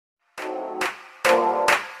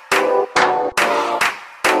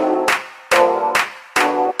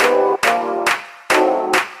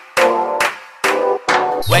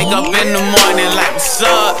wake up in the morning like, what's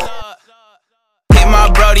up? Hit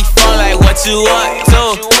my brody phone like, what you up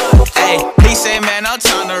to? Hey, he say, man, I'm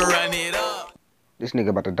trying to run it up. This nigga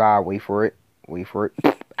about to die. Wait for it. Wait for it.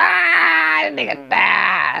 Ah, this nigga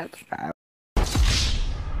died.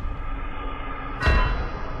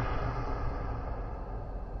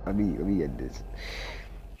 Let me get this.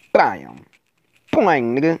 Bam.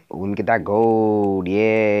 Boing, nigga. Ooh, let me get that gold.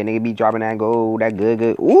 Yeah, nigga be dropping that gold. That good.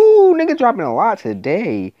 Ooh, nigga dropping a lot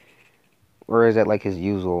today. Or is that like his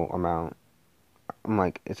usual amount? I'm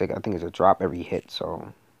like, it's like, I think it's a drop every hit,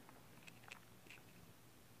 so.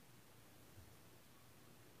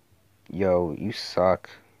 Yo, you suck.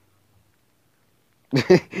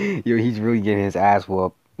 Yo, he's really getting his ass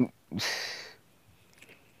whooped.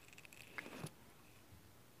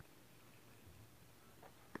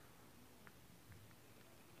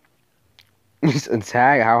 Just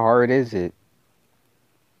attack, how hard is it?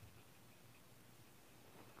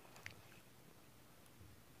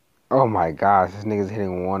 Oh my gosh, this nigga's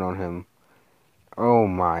hitting one on him. Oh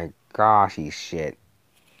my gosh, he's shit.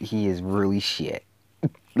 He is really shit.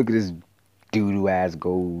 Look at this doo-doo ass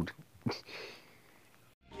gold.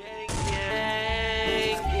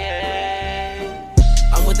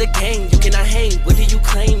 I'm with the gang, you cannot hang. What do you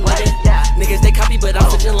claim, nigga? Yeah. Niggas they copy, but I'm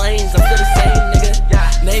switching lanes. I'm still the same, nigga. Yeah.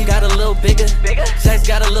 Name got a little bigger. Sex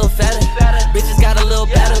got a little fatter. Bitches got a little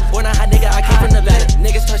better. Born a hot nigga, I came from the batter.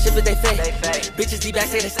 Niggas talk shit, but they fake. Bitches deep back,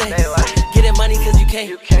 say they stay. Getting money cause you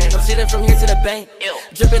can't. I'm sitting from here to the bank.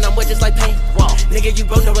 Dripping, I'm wet just like paint. Nigga, you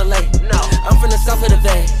broke, no relate. I'm from the south of the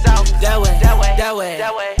bay. That way, that way, that way,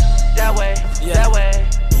 that way, that way, that way.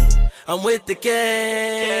 I'm with the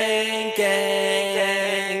gang,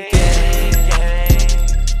 gang, gang.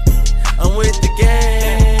 I'm with the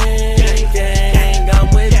gang, gang. I'm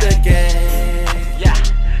with the gang. Yeah,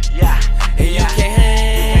 yeah. And you can't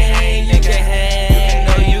hang, you can't hang.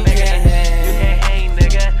 No, you can't hang. You can't hang,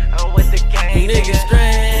 nigga. I'm with the gang. You niggas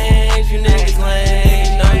strange, you niggas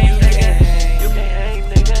lame. No, you can't hang. You can't hang,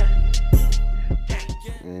 nigga.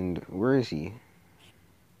 And where is he?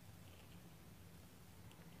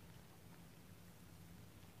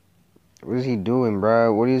 What is he doing,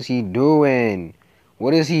 bro? What is he doing?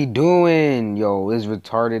 What is he doing? Yo, this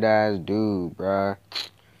retarded ass dude, bro.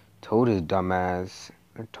 Told his dumbass.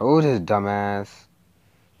 I told his dumbass.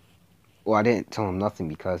 Well, I didn't tell him nothing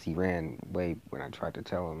because he ran away when I tried to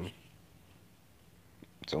tell him.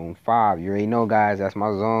 Zone 5. You already know, guys. That's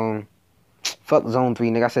my zone. Fuck zone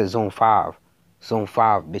 3, nigga. I said zone 5. Zone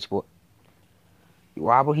 5, bitch boy.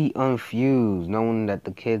 Why would he unfuse knowing that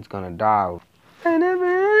the kid's gonna die?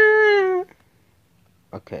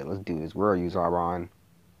 Okay, let's do this. Where are you, Zarbon?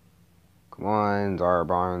 Come on,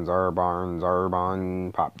 Zarbon, Zarbon,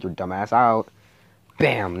 Zarbon. Pop your dumb ass out.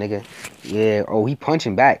 Bam, nigga. Yeah. Oh, he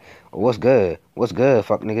punching back. Oh, what's good? What's good,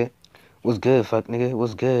 fuck nigga? What's good, fuck nigga?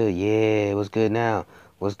 What's good? Yeah, what's good now?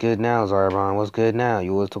 What's good now, Zarbon? What's good now?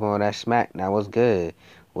 You was talking all that smack. Now what's good?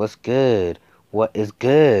 What's good? What is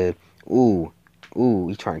good? Ooh. Ooh,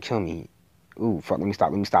 he trying to kill me. Ooh, fuck, let me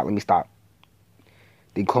stop, let me stop, let me stop.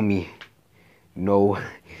 They call me No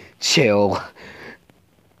Chill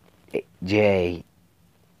J.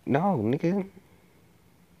 No, nigga.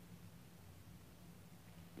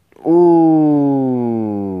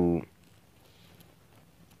 Ooh.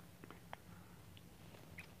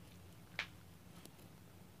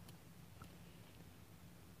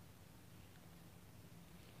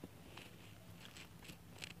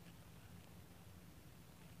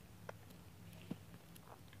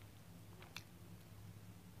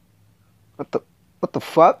 What the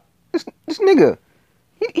fuck? This nigga.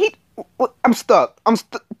 What? I'm stuck.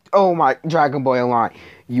 Oh my, Dragon Boy Align.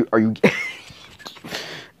 Are you kidding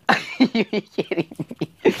me?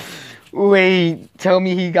 Wait, tell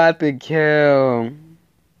me he got the kill.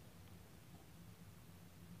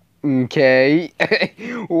 Okay.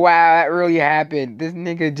 Wow, that really happened. This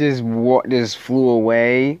nigga just flew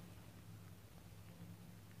away.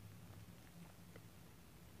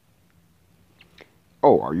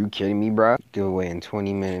 Oh, are you kidding me, bro? Giveaway in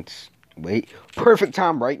 20 minutes. Wait. Perfect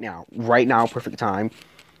time right now. Right now, perfect time.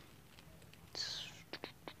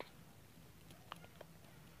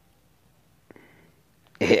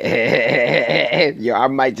 Yo, I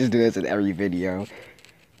might just do this in every video.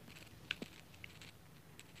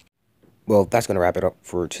 Well, that's gonna wrap it up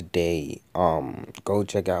for today. Go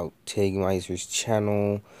check out Tagmeister's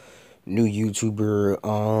channel. New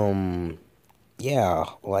YouTuber. Yeah,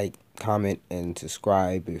 like, comment, and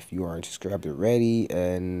subscribe if you aren't subscribed already,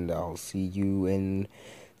 and I'll see you in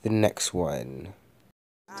the next one.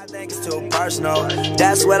 I think it's too personal.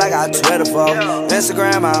 That's what I got Twitter for.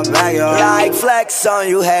 Instagram, I'm back, yo. Like flex on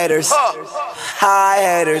you haters. Hi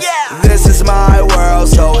haters. This is my world,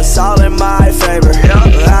 so it's all in my favor.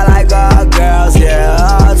 I like all girls, yeah,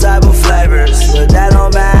 all type of flavors. But that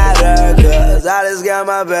don't matter, cause I just got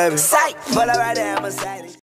my baby. But I ride that Mercedes.